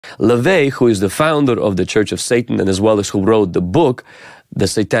LaVey, who is the founder of the Church of Satan and as well as who wrote the book, the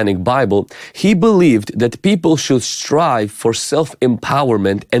Satanic Bible, he believed that people should strive for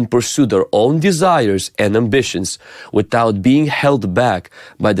self-empowerment and pursue their own desires and ambitions without being held back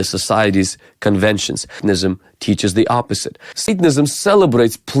by the society's conventions. Satanism teaches the opposite. Satanism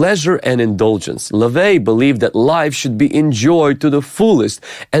celebrates pleasure and indulgence. LaVey believed that life should be enjoyed to the fullest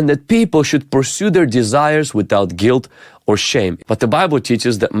and that people should pursue their desires without guilt or shame. But the Bible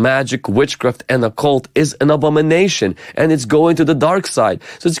teaches that magic, witchcraft, and occult is an abomination and it's going to the dark side.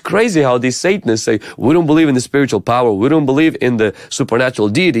 So it's crazy how these Satanists say, we don't believe in the spiritual power, we don't believe in the supernatural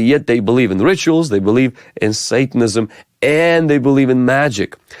deity, yet they believe in rituals, they believe in Satanism, and they believe in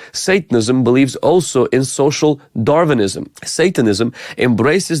magic. Satanism believes also in social Darwinism. Satanism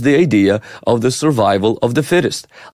embraces the idea of the survival of the fittest.